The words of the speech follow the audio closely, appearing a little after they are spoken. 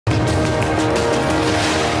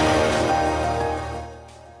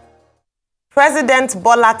President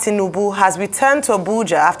Bola Tinubu has returned to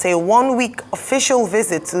Abuja after a one-week official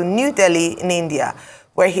visit to New Delhi in India,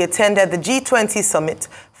 where he attended the G20 summit,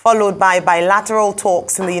 followed by bilateral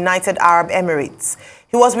talks in the United Arab Emirates.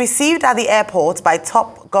 He was received at the airport by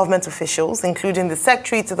top government officials, including the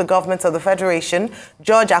Secretary to the Government of the Federation,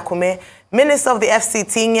 George Akume, Minister of the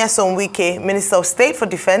FCT, Nyesom Wike, Minister of State for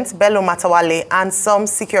Defense, Bello Matawale, and some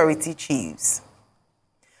security chiefs.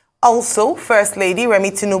 Also, First Lady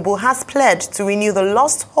Remi Tinubu has pledged to renew the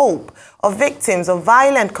lost hope of victims of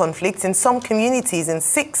violent conflict in some communities in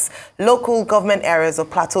 6 local government areas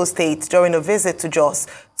of Plateau State during a visit to Jos,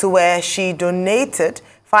 to where she donated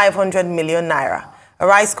 500 million naira.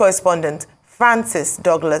 Arise correspondent Francis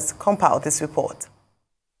Douglas compiled this report.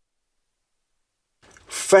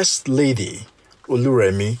 First Lady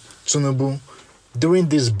Oluremi Tinubu, during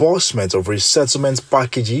disbursement of resettlement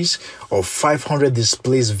packages of 500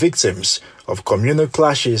 displaced victims of communal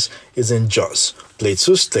clashes, is in Jos,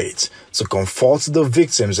 Plateau State, to comfort the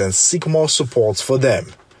victims and seek more support for them.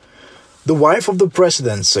 The wife of the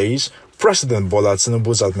president says President Bola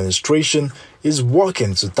Tinubu's administration is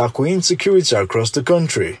working to tackle insecurity across the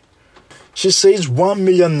country. She says 1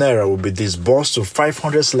 million naira will be disbursed to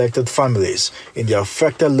 500 selected families in the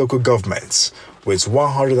affected local governments, with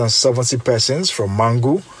 170 persons from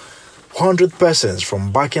Mangu, 100 persons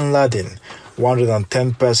from Bakin Ladin,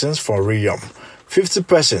 110 persons from Riyom, 50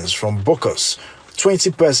 persons from Bokos,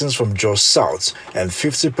 20 persons from Jos South, and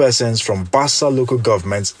 50 persons from Bassa local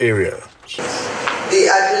government area. The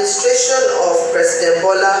administration of President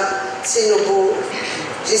Bola Tinubu,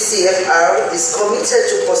 GCFR, is committed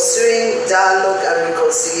to pursuing dialogue and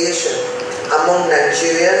reconciliation among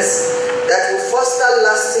Nigerians that will foster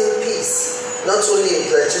lasting peace, not only in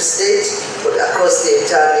Plateau State, but across the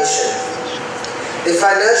entire nation. The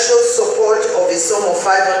financial support of a sum of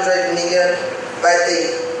 500 million by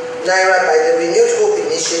the Renewed Hope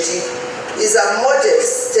Initiative is a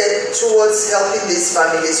modest step towards helping these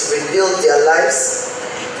families rebuild their lives,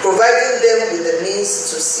 providing them with the means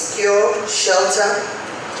to secure shelter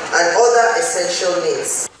and other essential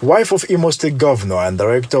needs. Wife of Imo State Governor and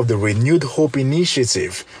Director of the Renewed Hope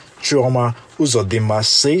Initiative, Chioma Uzodinma,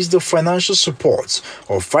 says the financial support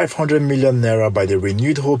of 500 million naira by the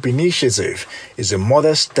Renewed Hope Initiative is a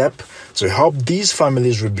modest step to help these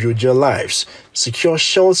families rebuild their lives, secure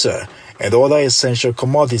shelter, and other essential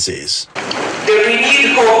commodities. The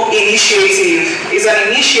Renewed Hope Initiative is an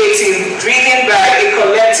initiative driven by a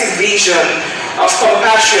collective vision of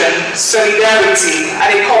compassion, solidarity,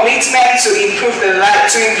 and a commitment to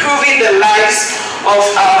improving the lives of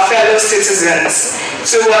our fellow citizens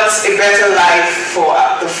towards a better life for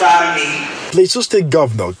the family. Plateau State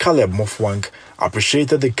Governor Caleb Mofwang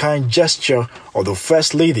appreciated the kind gesture of the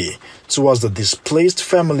First Lady towards the displaced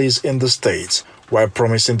families in the state, while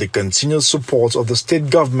promising the continued support of the state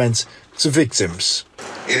government to victims.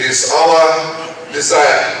 It is our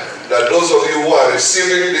desire that those of you who are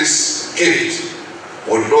receiving this gift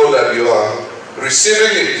would know that you are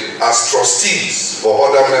receiving it as trustees for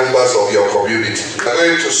other members of your community. We are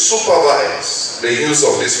going to supervise the use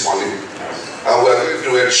of this money, and we are going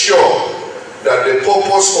to ensure that the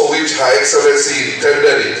purpose for which Her Excellency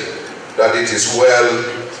intended it, that it is well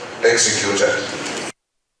executed.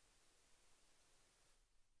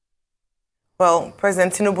 Well,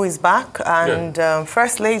 President Tinubu is back, and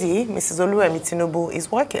First Lady, Mrs. Oluremi Tinubu,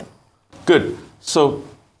 is working. Good. So,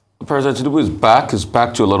 President Tinubu is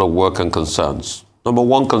back to a lot of work and concerns. Number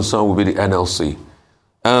one concern will be the NLC.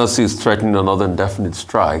 NLC is threatening another indefinite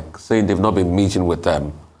strike, saying they've not been meeting with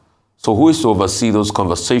them. So who is to oversee those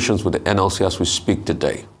conversations with the NLC as we speak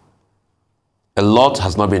today? A lot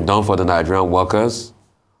has not been done for the Nigerian workers.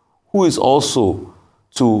 Who is also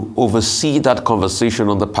to oversee that conversation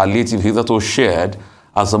on the palliative hitherto shared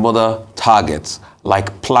as some other targets,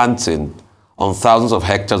 like planting on thousands of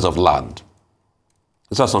hectares of land?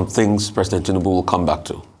 These are some things President Tinubu will come back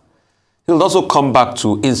to. He'll also come back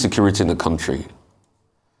to insecurity in the country.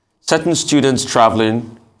 Certain students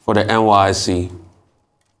traveling for the NYSC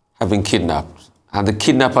have been kidnapped, and the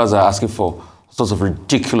kidnappers are asking for sorts of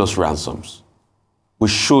ridiculous ransoms. We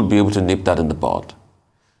should be able to nip that in the bud.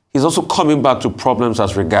 He's also coming back to problems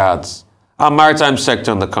as regards our maritime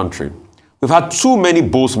sector in the country. We've had too many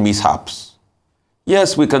boat mishaps.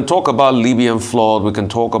 Yes, we can talk about Libyan flood, we can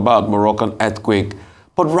talk about Moroccan earthquake,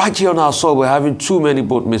 but right here on our soil, we're having too many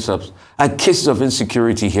boat mishaps and cases of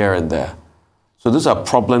insecurity here and there. So these are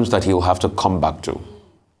problems that he'll have to come back to.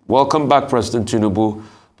 Welcome back, President Tinubu,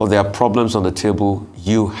 but there are problems on the table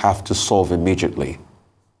you have to solve immediately.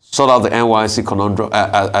 Sort out the NYC conundrum,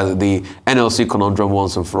 the NLC conundrum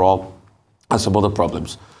once and for all, and some other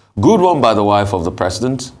problems. Good one by the wife of the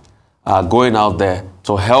president. going out there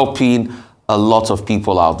to helping a lot of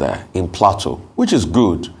people out there in Plateau, which is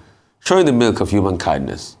good, showing the milk of human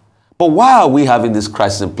kindness. But why are we having this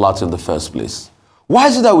crisis in Plateau in the first place? Why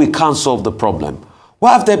is it that we can't solve the problem?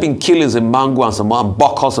 Why have there been killings in Mango and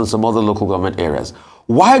Bokos and some other local government areas?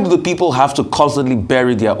 Why do the people have to constantly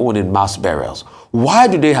bury their own in mass burials? Why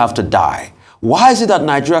do they have to die? Why is it that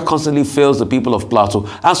Nigeria constantly fails the people of Plateau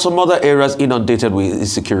and some other areas inundated with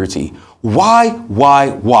insecurity?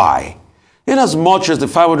 Why? In as much as the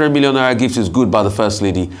 500 million naira gift is good by the First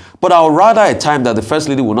Lady, but I would rather a time that the First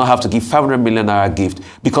Lady will not have to give 500 million naira gift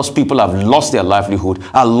because people have lost their livelihood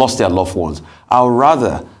and lost their loved ones. I would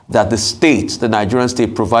rather that the state, the Nigerian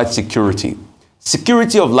state, provides security.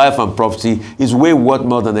 Security of life and property is way worth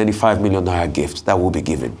more than any 5 million naira gift that will be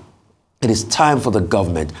given. It is time for the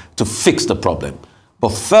government to fix the problem. But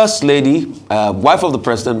First Lady, wife of the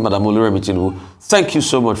President, Madam Oluremi Tinubu, thank you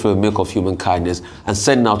so much for the milk of human kindness and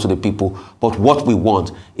sending out to the people. But what we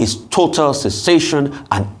want is total cessation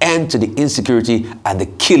and end to the insecurity and the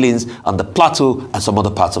killings on the Plateau and some other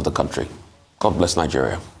parts of the country. God bless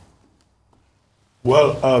Nigeria.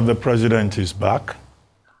 Well, the President is back.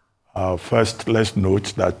 First, let's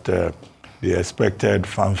note that the expected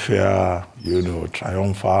fanfare,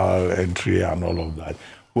 triumphal entry and all of that,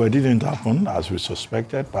 well, it didn't happen as we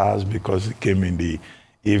suspected, perhaps because it came in the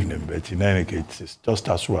evening. But in any case, it's just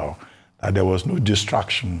as well that there was no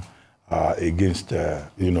distraction against,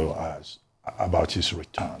 about his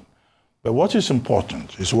return. But what is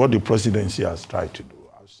important is what the presidency has tried to do.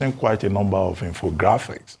 I've seen quite a number of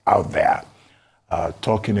infographics out there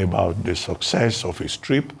talking about the success of his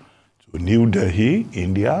trip to New Delhi,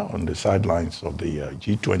 India, on the sidelines of the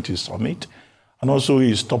G20 summit, and also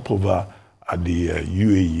his stopover at the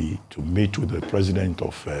UAE to meet with the president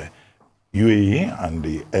of UAE and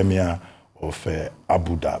the emir of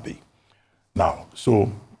Abu Dhabi. Now,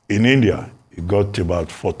 so in India, he got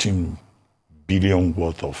about 14 billion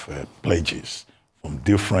worth of pledges from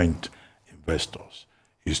different investors.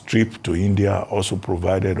 His trip to India also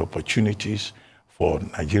provided opportunities for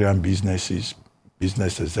Nigerian business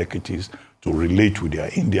executives to relate with their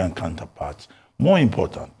Indian counterparts. More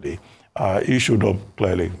importantly, he showed up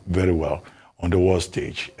clearly very well on the world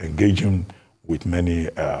stage, engaging with many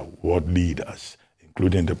world leaders,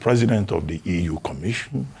 including the president of the EU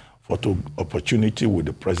Commission, photo opportunity with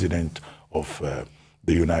the president of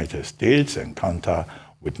the United States, encounter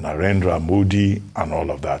with Narendra Modi, and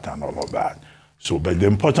all of that. So, but the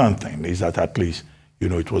important thing is that at least,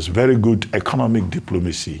 it was very good economic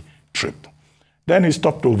diplomacy trip. Then he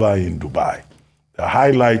stopped over in Dubai. The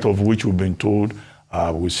highlight of which we've been told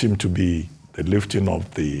will seem to be the lifting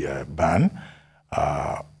of the ban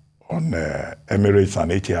on Emirates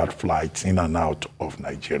and Etihad flights in and out of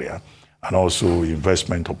Nigeria, and also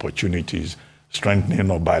investment opportunities, strengthening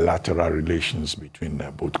of bilateral relations between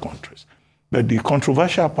both countries. But the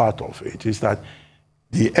controversial part of it is that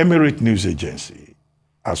the Emirate News Agency,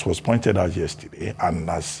 as was pointed out yesterday, and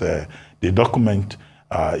as the document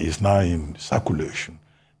is now in circulation,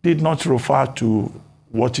 did not refer to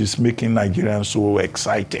what is making Nigerians so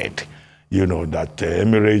excited, that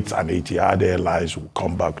Emirates and Etihad Airlines will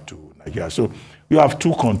come back to Nigeria. So you have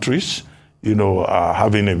two countries,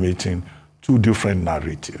 having a meeting, two different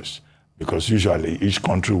narratives, because usually each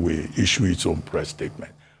country will issue its own press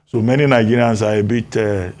statement. So many Nigerians are a bit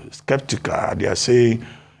skeptical. They are saying,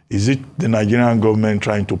 is it the Nigerian government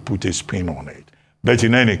trying to put a spin on it? But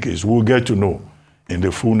in any case, we'll get to know in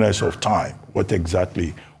the fullness of time what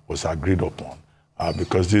exactly was agreed upon,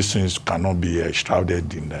 because these things cannot be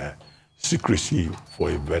shrouded in secrecy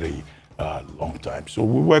for a very long time. So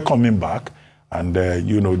we welcome him back, and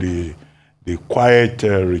the quiet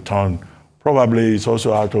return probably is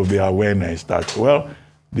also out of the awareness that, well,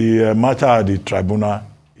 the matter at the tribunal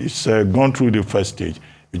is gone through the first stage.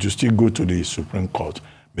 It will still go to the Supreme Court.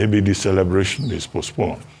 Maybe the celebration is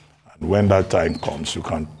postponed. And when that time comes, you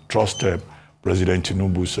can trust President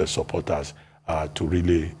Tinubu's supporters to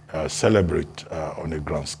really celebrate on a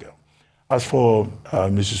grand scale. As for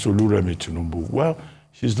Mrs. Oluremi Tinubu, well,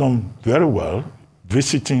 she's done very well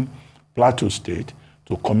visiting Plateau State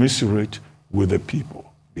to commiserate with the people,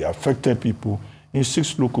 the affected people in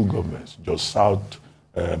 6 local governments, just South,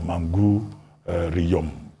 Mangu, Riyom,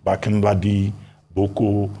 Bakenladi,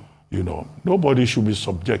 Boko. Nobody should be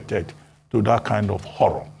subjected to that kind of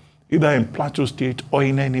horror, either in Plateau State or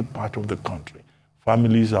in any part of the country.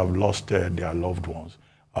 Families have lost their loved ones.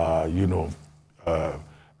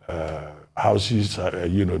 Houses,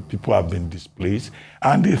 people have been displaced.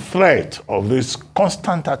 And the threat of this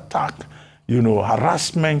constant attack,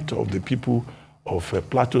 harassment of the people of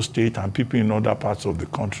Plateau State and people in other parts of the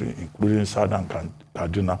country, including Southern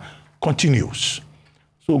Kaduna, continues.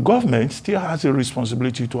 So government still has a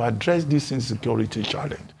responsibility to address this insecurity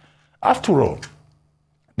challenge. After all,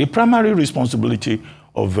 the primary responsibility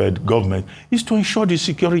of government is to ensure the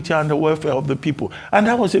security and the welfare of the people. And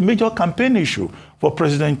that was a major campaign issue for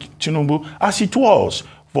President Tinubu, as it was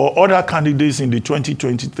for other candidates in the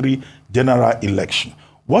 2023 general election.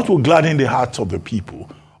 What will gladden the hearts of the people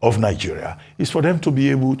of Nigeria is for them to be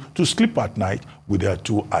able to sleep at night with their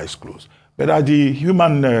two eyes closed. But at the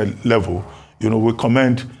human level, we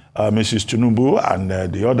commend Mrs. Tinubu and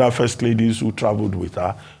the other first ladies who traveled with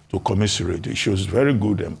her to commiserate. It shows very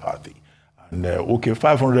good empathy. And okay,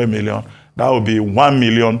 500 million, that would be 1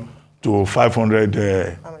 million to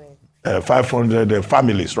 500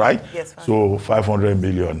 families, right? Yes. So 500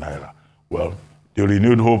 million naira. Well, the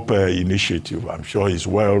Renewed Hope initiative, I'm sure, is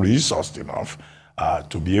well resourced enough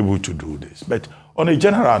to be able to do this. But on a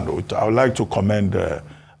general note, I would like to commend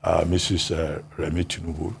Mrs. Remi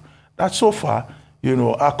Tinubu that so far,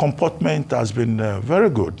 our comportment has been very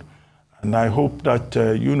good. And I hope that,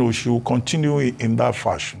 she will continue in that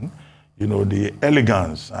fashion, the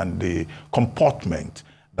elegance and the comportment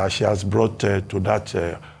that she has brought to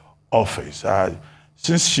that office.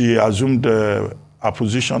 Since she assumed her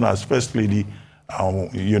position as First Lady,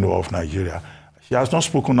 of Nigeria, she has not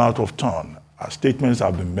spoken out of turn. Her statements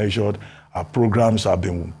have been measured. Her programs have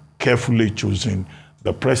been carefully chosen.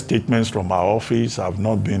 The press statements from our office have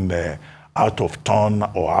not been out of turn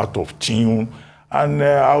or out of tune. And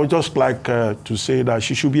I would just like to say that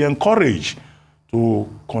she should be encouraged to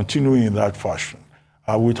continue in that fashion.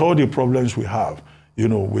 With all the problems we have,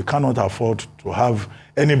 we cannot afford to have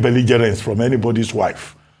any belligerence from anybody's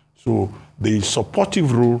wife. So the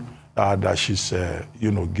supportive role that she's,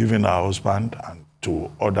 giving her husband and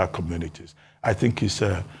to other communities, I think is,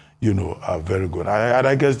 very good. And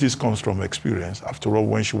I guess this comes from experience. After all,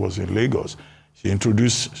 when she was in Lagos, she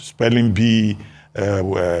introduced spelling bee,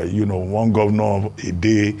 one governor a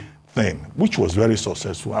day thing, which was very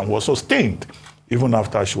successful and was sustained even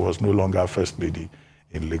after she was no longer First Lady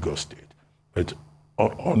in Lagos State. But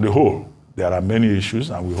on the whole, there are many issues,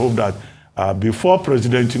 and we hope that before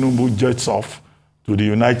President Tinubu jets off to the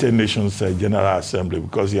United Nations General Assembly,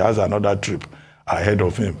 because he has another trip ahead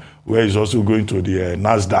of him, where he's also going to the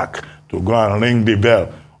NASDAQ to go and ring the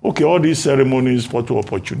bell. Okay, all these ceremonies, photo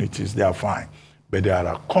opportunities, they are fine. But there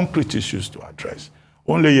are concrete issues to address.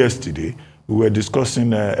 Only yesterday, we were discussing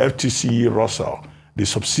FTSE Russell, the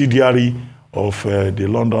subsidiary of the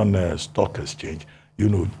London Stock Exchange,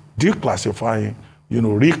 declassifying,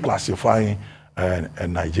 reclassifying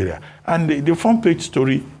Nigeria. And the front page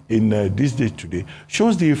story in this day today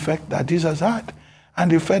shows the effect that this has had.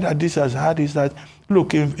 And the effect that this has had is that, look,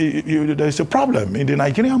 there's a problem in the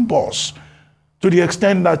Nigerian bourse to the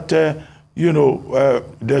extent that,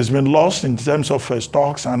 there's been loss in terms of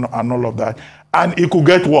stocks and all of that. And it could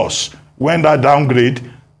get worse when that downgrade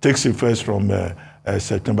takes effect from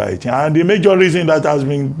September 18. And the major reason that has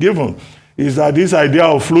been given is that this idea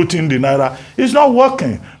of floating the naira is not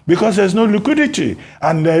working because there's no liquidity.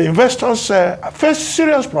 And investors face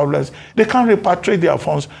serious problems. They can't repatriate their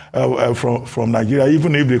funds from Nigeria,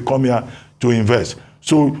 even if they come here to invest.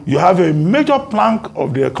 So you have a major plank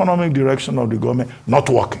of the economic direction of the government not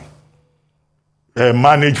working.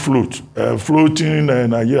 Managed floating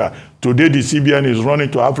Nigeria. Today the CBN is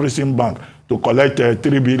running to Afrexim Bank to collect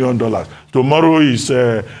 $3 billion. Tomorrow is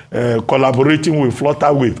collaborating with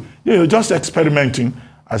Flutterwave. Just experimenting,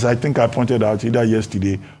 as I think I pointed out either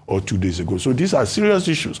yesterday or 2 days ago. So these are serious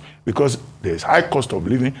issues because there's high cost of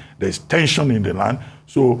living, there's tension in the land.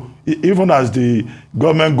 So even as the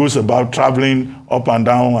government goes about traveling up and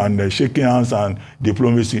down and shaking hands and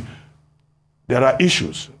diplomacy, there are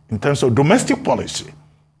issues in terms of domestic policy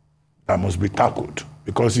that must be tackled,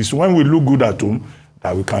 because it's when we look good at home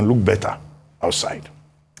that we can look better outside.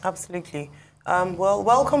 Absolutely. Well,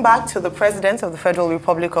 welcome back to the President of the Federal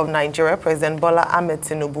Republic of Nigeria, President Bola Ahmed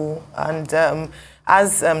Tinubu. And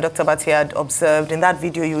as Dr. Bati had observed in that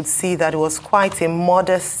video, you would see that it was quite a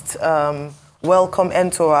modest welcome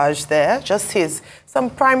entourage there. Just some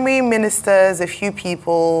primary ministers, a few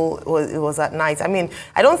people. It was at night. I mean,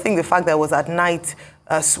 I don't think the fact that it was at night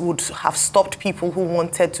would have stopped people who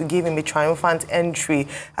wanted to give him a triumphant entry,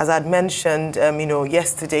 as I'd mentioned,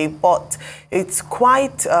 yesterday. But it's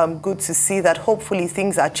quite good to see that hopefully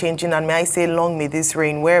things are changing, and may I say, long may this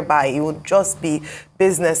reign, whereby it would just be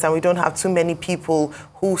business and we don't have too many people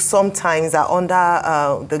who sometimes are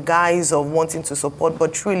under the guise of wanting to support,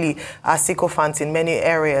 but truly are sycophants in many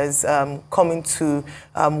areas, coming to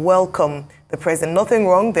welcome the president. Nothing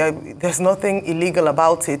wrong, there's nothing illegal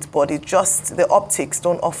about it, but it just, the optics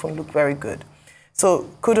don't often look very good. So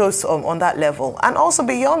kudos on that level. And also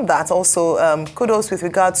beyond that, also kudos with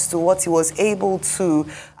regards to what he was able to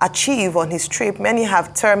achieve on his trip. Many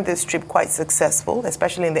have termed this trip quite successful,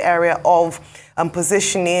 especially in the area of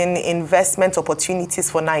positioning, investment opportunities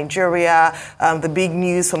for Nigeria, the big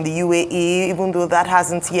news from the UAE, even though that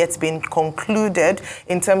hasn't yet been concluded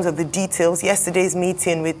in terms of the details. Yesterday's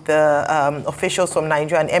meeting with the officials from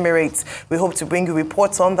Nigeria and Emirates, we hope to bring you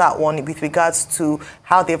reports on that one with regards to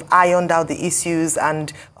how they've ironed out the issues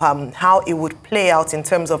and how it would play out in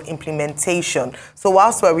terms of implementation. So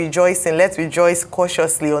whilst we're rejoicing, let's rejoice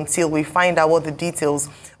cautiously until we find out what the details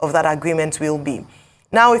of that agreement will be.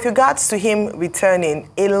 Now, with regards to him returning,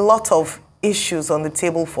 a lot of issues on the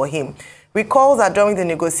table for him. Recall that during the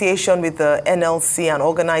negotiation with the NLC and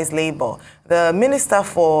organized labor, the Minister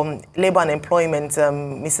for Labor and Employment,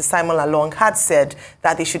 Mr. Simon Lalong, had said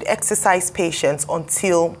that they should exercise patience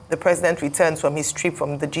until the president returns from his trip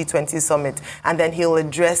from the G20 summit, and then he'll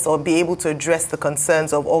address or be able to address the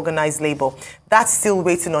concerns of organized labor. That's still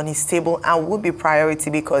waiting on his table and would be priority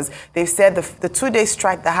because they've said the two-day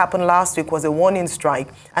strike that happened last week was a warning strike,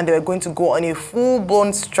 and they were going to go on a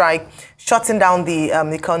full-blown strike, shutting down the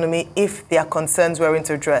economy if their concerns weren't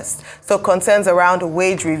addressed. So concerns around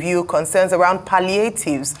wage review, concerns around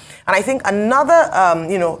palliatives. And I think another,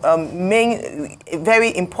 main,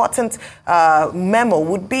 very important memo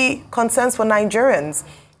would be concerns for Nigerians.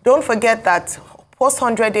 Don't forget that post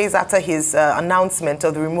 100 days after his announcement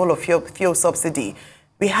of the removal of fuel subsidy,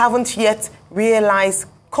 we haven't yet realized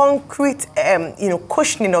concrete,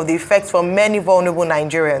 cushioning of the effects for many vulnerable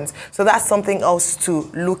Nigerians. So that's something else to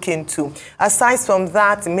look into. Aside from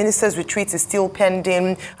that, the minister's retreat is still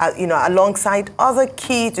pending, alongside other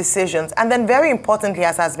key decisions. And then very importantly,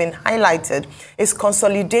 as has been highlighted, is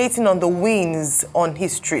consolidating on the wins on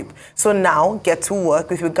his trip. So now get to work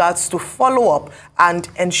with regards to follow-up and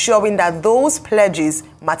ensuring that those pledges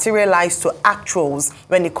materialize to actuals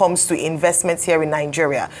when it comes to investments here in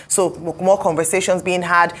Nigeria. So more conversations being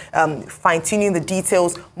had, fine-tuning the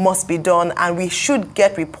details must be done, and we should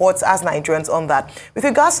get reports as Nigerians on that. With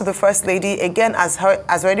regards to the First Lady, again, as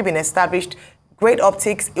already been established, great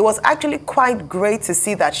optics. It was actually quite great to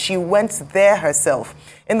see that she went there herself.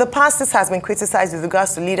 In the past, this has been criticized with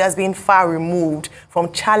regards to leaders being far removed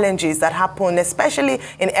from challenges that happen, especially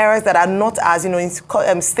in areas that are not as,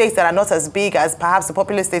 in states that are not as big as perhaps the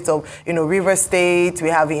populous states of, River State, we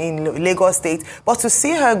have in Lagos State. But to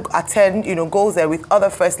see her attend, goes there with other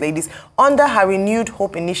First Ladies under her Renewed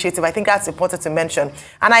Hope initiative, I think that's important to mention.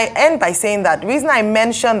 And I end by saying that the reason I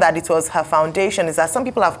mentioned that it was her foundation is that some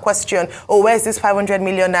people have questioned, oh, where is this 500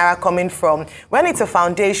 million naira coming from? When it's a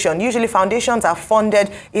foundation, usually foundations are funded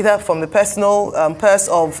either from the personal purse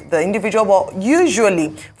of the individual, but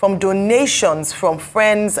usually from donations from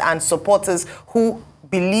friends and supporters who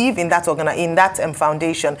believe in that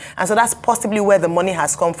foundation. And so that's possibly where the money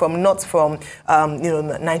has come from, not from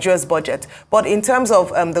Nigeria's budget. But in terms of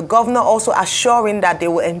the governor also assuring that they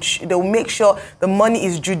will make sure the money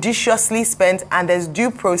is judiciously spent and there's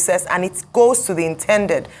due process and it goes to the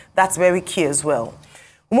intended. That's very key as well.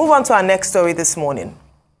 We'll move on to our next story this morning.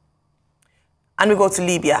 And we go to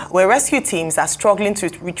Libya, where rescue teams are struggling to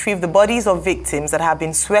retrieve the bodies of victims that have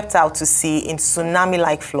been swept out to sea in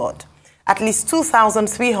tsunami-like flood. At least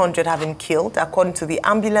 2,300 have been killed, according to the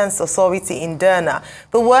Ambulance Authority in Derna,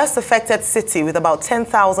 the worst affected city with about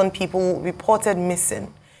 10,000 people reported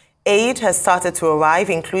missing. Aid has started to arrive,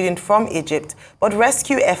 including from Egypt, but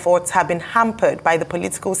rescue efforts have been hampered by the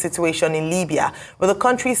political situation in Libya, where the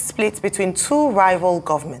country is split between two rival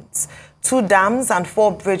governments. 2 dams and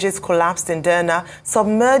 4 bridges collapsed in Derna,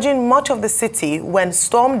 submerging much of the city when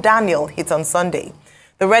Storm Daniel hit on Sunday.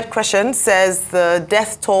 The Red Crescent says the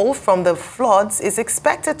death toll from the floods is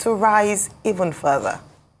expected to rise even further.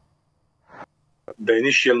 The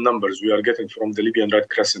initial numbers we are getting from the Libyan Red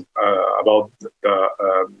Crescent about the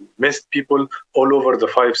missed people all over the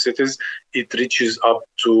 5 cities, it reaches up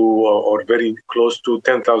to or very close to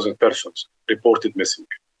 10,000 persons reported missing.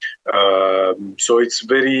 So it's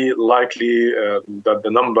very likely that the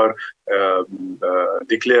number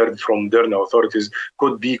declared from Derna authorities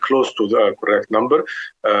could be close to the correct number.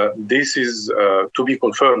 This is to be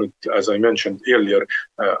confirmed, as I mentioned earlier,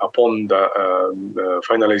 upon the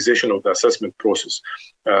finalization of the assessment process.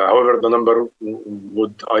 However, the number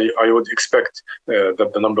I would expect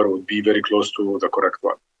that the number would be very close to the correct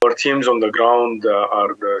one. Our teams on the ground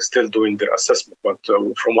are still doing their assessment, but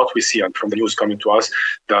from what we see and from the news coming to us,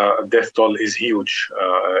 the death toll is huge.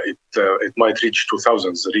 It might reach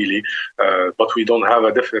 2,000s really, but we don't have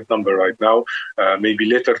a definite number right now. Maybe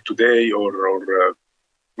later today or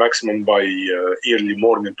maximum by early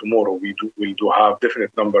morning tomorrow, we'll have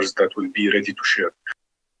definite numbers that will be ready to share.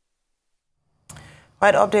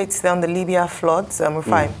 Right, updates on the Libya floods,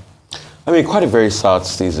 Rufai. I mean, quite a very sad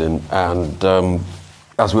season, and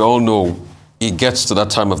as we all know, it gets to that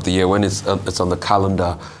time of the year when it's on the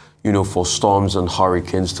calendar, you know, for storms and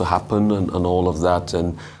hurricanes to happen and all of that.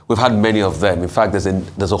 And we've had many of them. In fact,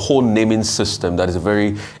 there's a whole naming system that is a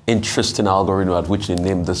very interesting algorithm at which they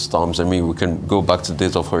name the storms. I mean, we can go back to the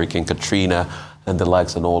days of Hurricane Katrina and the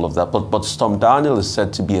likes and all of that. But Storm Daniel is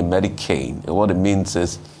said to be a Medicane. And what it means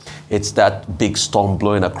is it's that big storm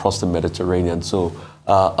blowing across the Mediterranean. So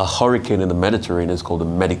a hurricane in the Mediterranean is called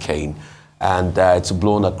a Medicane. And it's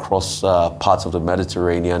blown across parts of the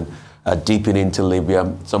Mediterranean, deeping into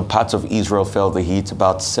Libya. Some parts of Israel felt the heat,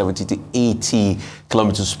 about 70 to 80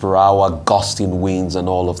 kilometers per hour, gusting winds and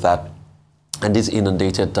all of that. And this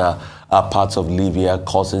inundated parts of Libya,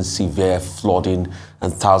 causing severe flooding,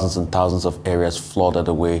 and thousands of areas flooded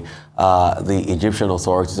away. The Egyptian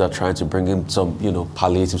authorities are trying to bring in some,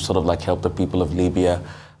 palliative sort of like help the people of Libya.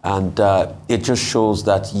 And it just shows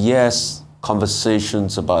that, yes,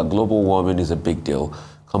 conversations about global warming is a big deal.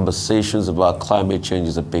 Conversations about climate change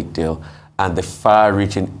is a big deal. And the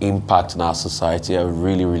far-reaching impact on our society are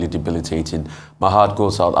really, really debilitating. My heart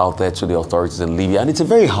goes out there to the authorities in Libya. And it's a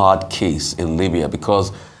very hard case in Libya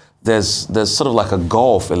because there's sort of like a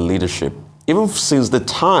gulf in leadership. Even since the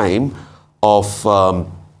time of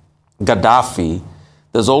Gaddafi,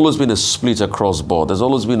 there's always been a split across board. There's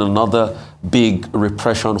always been another big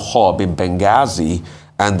repression hub in Benghazi,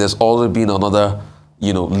 and there's always been another,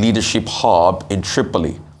 leadership hub in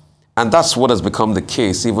Tripoli. And that's what has become the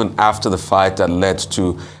case even after the fight that led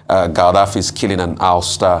to Gaddafi's killing and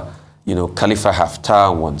ouster, Khalifa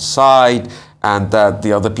Haftar on one side and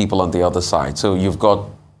the other people on the other side. So you've got,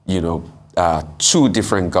 two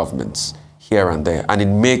different governments here and there. And it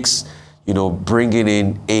makes, bringing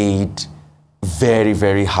in aid very,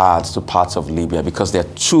 very hard to parts of Libya because there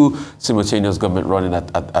are two simultaneous governments running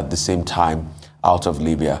at the same time out of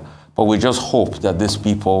Libya. But we just hope that these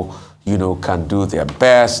people, can do their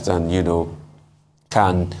best and,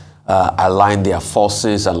 can align their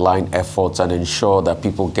forces, align efforts and ensure that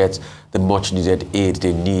people get the much needed aid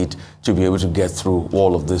they need to be able to get through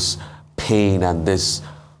all of this pain and this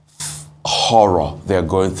horror they're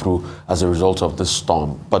going through as a result of this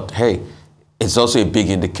storm. But hey, it's also a big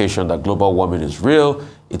indication that global warming is real.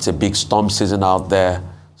 It's a big storm season out there.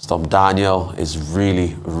 Storm Daniel is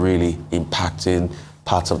really, really impacting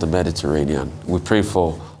parts of the Mediterranean. We pray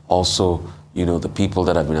for also, the people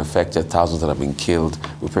that have been affected, thousands that have been killed.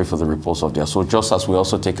 We pray for the reports of their soul. Just as we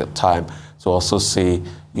also take a time to also say,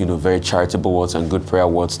 very charitable words and good prayer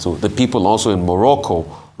words to the people also in Morocco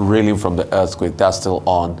reeling from the earthquake. That's still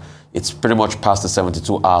on. It's pretty much past the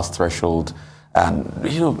 72 hours threshold. And,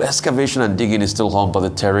 excavation and digging is still on, but the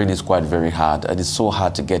terrain is quite very hard. And it's so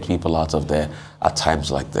hard to get people out of there at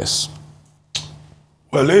times like this.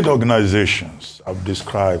 Well, aid organizations have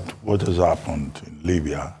described what has happened in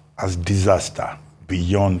Libya as disaster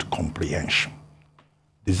beyond comprehension.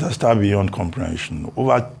 Disaster beyond comprehension.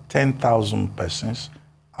 Over 10,000 persons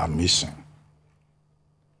are missing.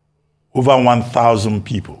 Over 1,000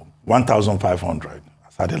 people, 1,500,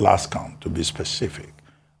 as at the last count to be specific,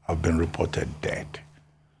 have been reported dead.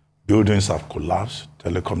 Buildings have collapsed,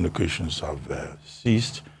 telecommunications have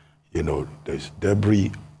ceased, there's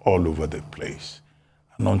debris all over the place.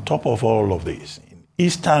 And on top of all of this, in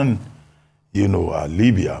eastern,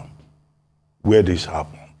 Libya, where this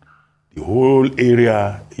happened, the whole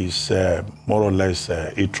area is more or less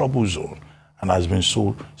a trouble zone and has been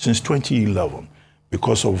so since 2011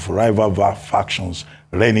 because of rival factions,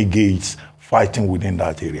 renegades, fighting within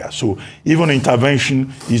that area. So even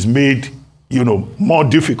intervention is made, more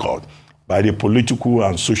difficult by the political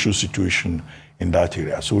and social situation in that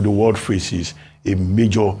area. So the world faces a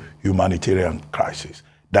major humanitarian crisis,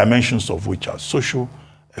 dimensions of which are social,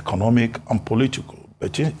 economic, and political.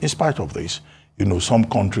 But in spite of this, some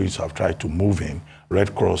countries have tried to move in.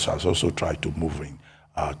 Red Cross has also tried to move in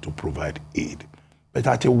to provide aid. But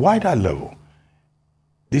at a wider level,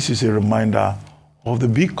 this is a reminder of the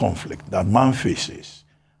big conflict that man faces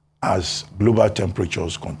as global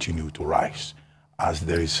temperatures continue to rise, as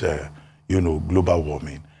there is, global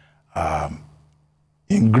warming.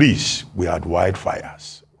 In Greece, we had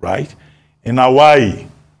wildfires, right? In Hawaii,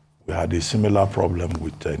 we had a similar problem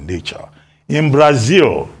with nature. In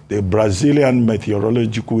Brazil, the Brazilian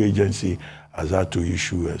Meteorological Agency has had to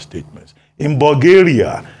issue statements. In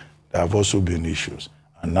Bulgaria, there have also been issues.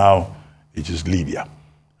 And now it is Libya.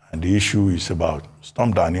 And the issue is about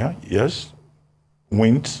Storm Daniel, yes,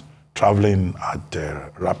 winds traveling at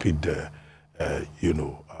rapid,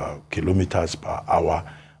 kilometers per hour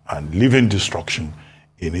and leaving destruction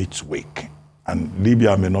in its wake. And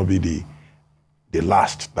Libya may not be the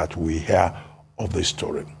last that we hear of the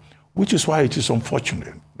story, which is why it is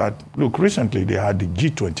unfortunate that, look, recently they had the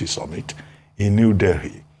G20 summit in New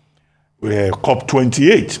Delhi, where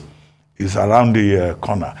COP28 is around the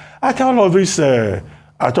corner. At all of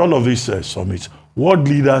these summits, world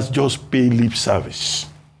leaders just pay lip service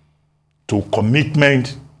to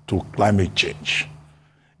commitment to climate change.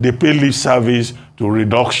 They pay lip service to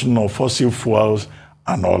reduction of fossil fuels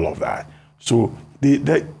and all of that. So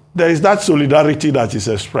there is that solidarity that is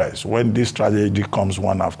expressed when this tragedy comes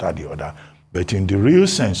one after the other. But in the real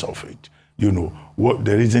sense of it,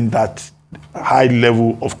 there isn't that high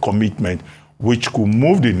level of commitment which could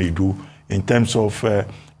move the needle in terms of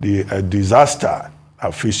the disaster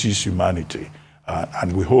that faces humanity.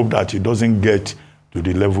 And we hope that it doesn't get to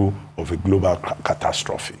the level of a global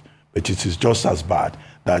catastrophe. But it is just as bad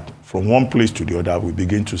that from one place to the other, we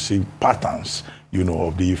begin to see patterns,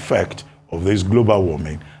 of the effect of this global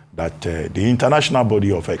warming that the international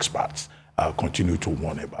body of experts continue to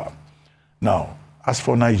warn about. Now, as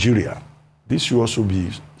for Nigeria, this should also be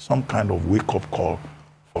some kind of wake-up call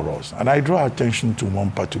for us. And I draw attention to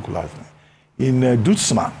one particular thing. In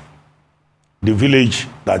Dutsman, the village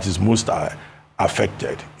that is most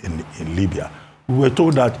affected in Libya, we were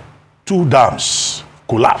told that 2 dams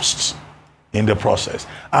collapsed in the process.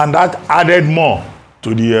 And that added more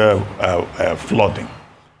to the flooding.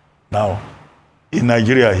 Now, in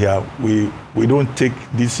Nigeria here, we don't take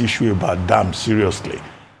this issue about dams seriously.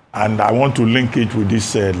 And I want to link it with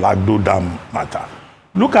this Lagdo Dam matter.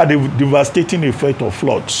 Look at the devastating effect of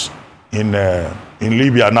floods in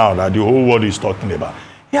Libya now that the whole world is talking about.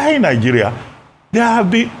 Here in Nigeria, there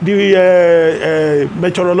have been the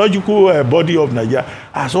meteorological body of Nigeria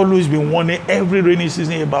has always been warning every rainy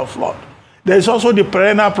season about flood. There is also the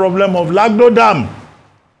perennial problem of Lagdo Dam.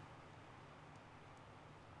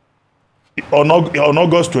 On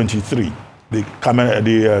August 23, the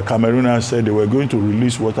Cameroonians said they were going to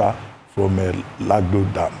release water from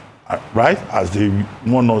Lagdo Dam, right, as they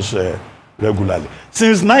warn us regularly.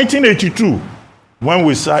 Since 1982, when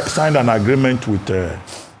we signed an agreement with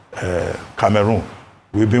Cameroon,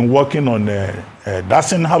 we've been working on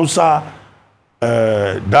Dasin Hausa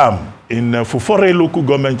Dam in Fufore local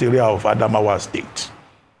government area of Adamawa State.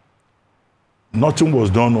 Nothing was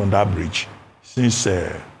done on that bridge since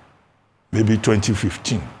maybe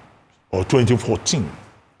 2015 or 2014.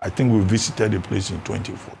 I think we visited the place in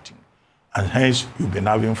 2014. And hence, you've been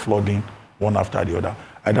having flooding one after the other,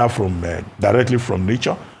 either from directly from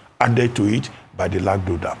nature, added to it by the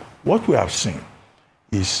Lagdo Dam. What we have seen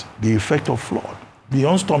is the effect of flood.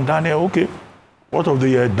 Beyond Storm Daniel, okay, what of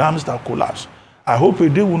the dams that collapse? I hope a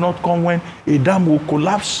day will not come when a dam will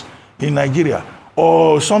collapse in Nigeria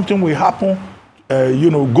or something will happen,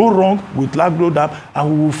 go wrong with Lagdo Dam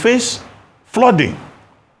and we will face flooding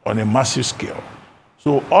on a massive scale.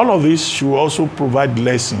 So all of this should also provide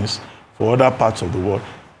lessons for other parts of the world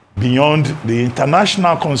beyond the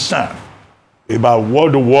international concern about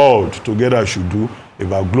what the world together should do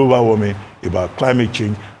about global warming, about climate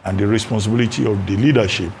change, and the responsibility of the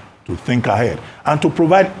leadership to think ahead and to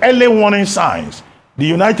provide early warning signs. The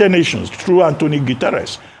United Nations, through Antonio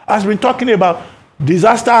Guterres, has been talking about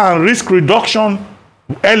disaster and risk reduction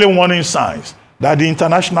early warning signs that the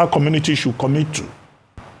international community should commit to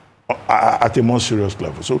at a more serious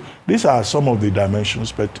level. So these are some of the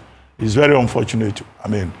dimensions, but it's very unfortunate,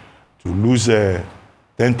 to lose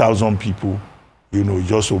 10,000 people,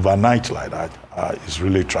 just overnight like that is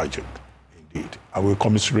really tragic indeed. I will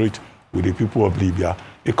commiserate with the people of Libya,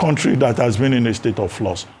 a country that has been in a state of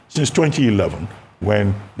flux since 2011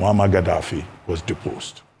 when Muammar Gaddafi was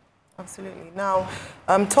deposed. Absolutely. Now,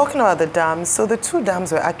 talking about the dams, so the 2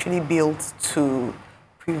 dams were actually built to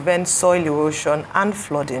prevent soil erosion and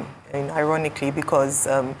flooding, ironically, because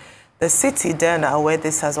the city, Derna, where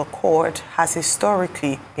this has occurred, has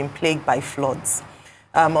historically been plagued by floods.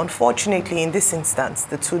 Unfortunately, in this instance,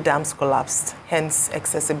 the 2 dams collapsed, hence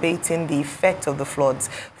exacerbating the effect of the floods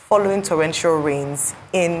following torrential rains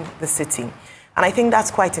in the city. And I think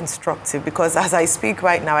that's quite instructive because as I speak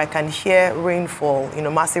right now, I can hear rainfall,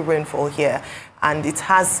 massive rainfall here. And it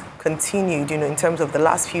has continued, in terms of the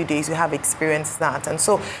last few days, we have experienced that. And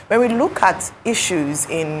so when we look at issues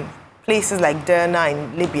in places like Derna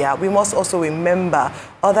in Libya, we must also remember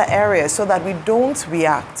other areas so that we don't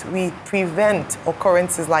react, we prevent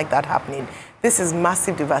occurrences like that happening. This is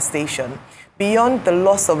massive devastation. Beyond the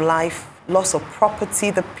loss of life, loss of property,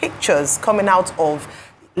 the pictures coming out of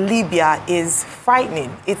Libya is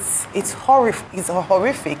frightening. It's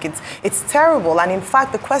horrific. It's terrible. And in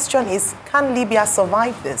fact, the question is, can Libya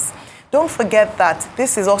survive this? Don't forget that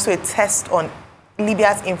this is also a test on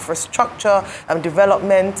Libya's infrastructure and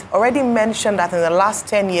development. Already mentioned that in the last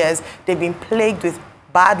 10 years, they've been plagued with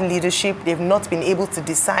bad leadership. They've not been able to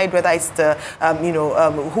decide whether it's the,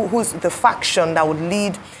 who's the faction that would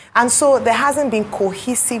lead. And so there hasn't been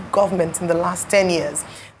cohesive government in the last 10 years.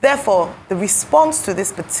 Therefore, the response to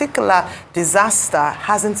this particular disaster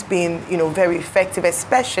hasn't been, very effective,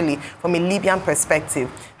 especially from a Libyan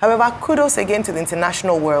perspective. However, kudos again to the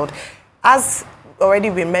international world. As already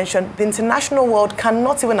been mentioned, the international world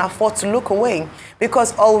cannot even afford to look away,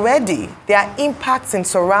 because already there are impacts in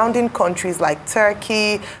surrounding countries like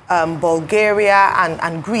Turkey, Bulgaria,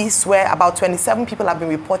 and Greece, where about 27 people have been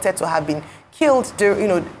reported to have been killed,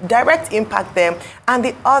 direct impact there, and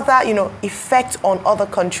the other, effect on other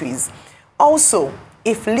countries. Also,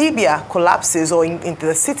 if Libya collapses or in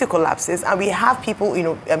the city collapses and we have people,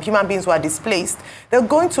 human beings who are displaced, they're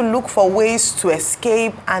going to look for ways to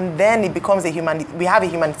escape, and then it becomes we have a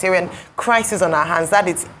humanitarian crisis on our hands. That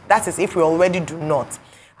is if we already do not.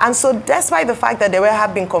 And so despite the fact that there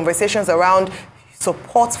have been conversations around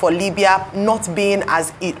support for Libya not being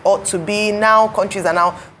as it ought to be, now countries are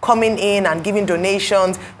now coming in and giving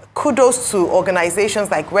donations. Kudos to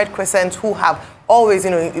organizations like Red Crescent, who have always,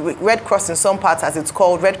 Red Cross in some parts, as it's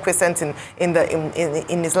called, Red Crescent in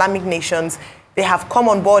Islamic nations. They have come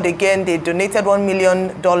on board again. They donated $1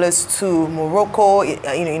 million to Morocco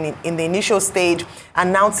in the initial stage,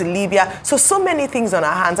 and now to Libya. So many things on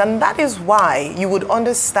our hands, and that is why you would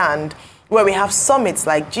understand where we have summits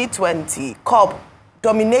like G20, COP,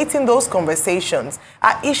 dominating those conversations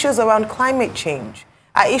are issues around climate change,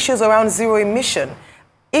 are issues around zero emission,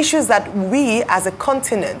 issues that we as a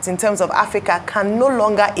continent in terms of Africa can no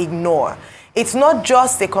longer ignore. It's not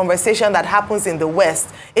just a conversation that happens in the West.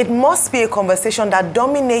 It must be a conversation that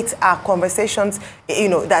dominates our conversations,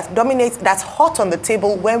 that's hot on the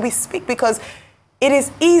table when we speak, because it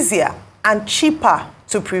is easier and cheaper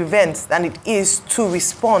to prevent than it is to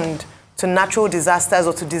respond to natural disasters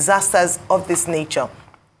or to disasters of this nature.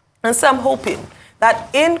 And so I'm hoping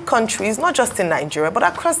that in countries, not just in Nigeria, but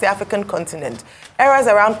across the African continent, areas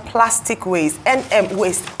around plastic waste,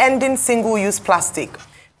 ending single-use plastic,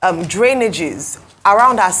 drainages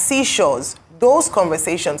around our seashores, those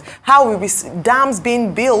conversations, how dams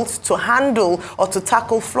being built to handle or to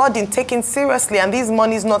tackle flooding taken seriously, and these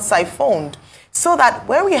monies not siphoned. So that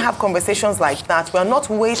when we have conversations like that, we're not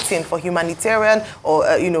waiting for humanitarian or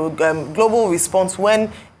global response when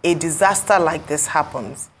a disaster like this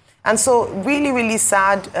happens. And so really, really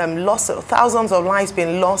sad, thousands of lives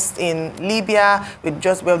being lost in Libya.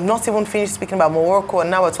 We're not even finished speaking about Morocco,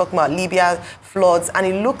 and now we're talking about Libya floods, and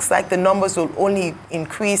it looks like the numbers will only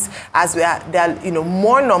increase as there are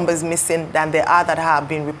more numbers missing than there are that have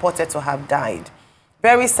been reported to have died.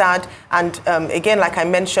 Very sad, and again, like I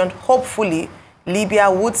mentioned, hopefully Libya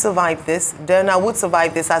would survive this, Derna would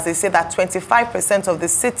survive this, as they say that 25% of the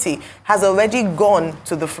city has already gone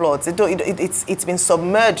to the floods. It's been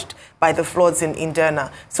submerged by the floods in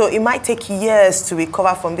Derna. So it might take years to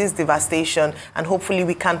recover from this devastation, and hopefully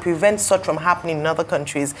we can prevent such from happening in other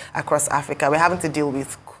countries across Africa. We're having to deal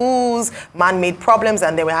with coups, man-made problems,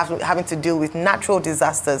 and then we're having to deal with natural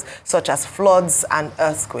disasters such as floods and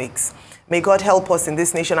earthquakes. May God help us in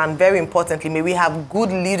this nation, and very importantly, may we have good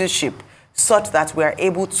leadership such that we are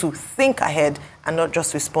able to think ahead and not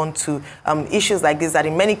just respond to issues like this that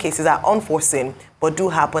in many cases are unforeseen but do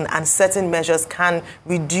happen, and certain measures can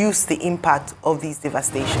reduce the impact of these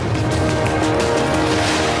devastations.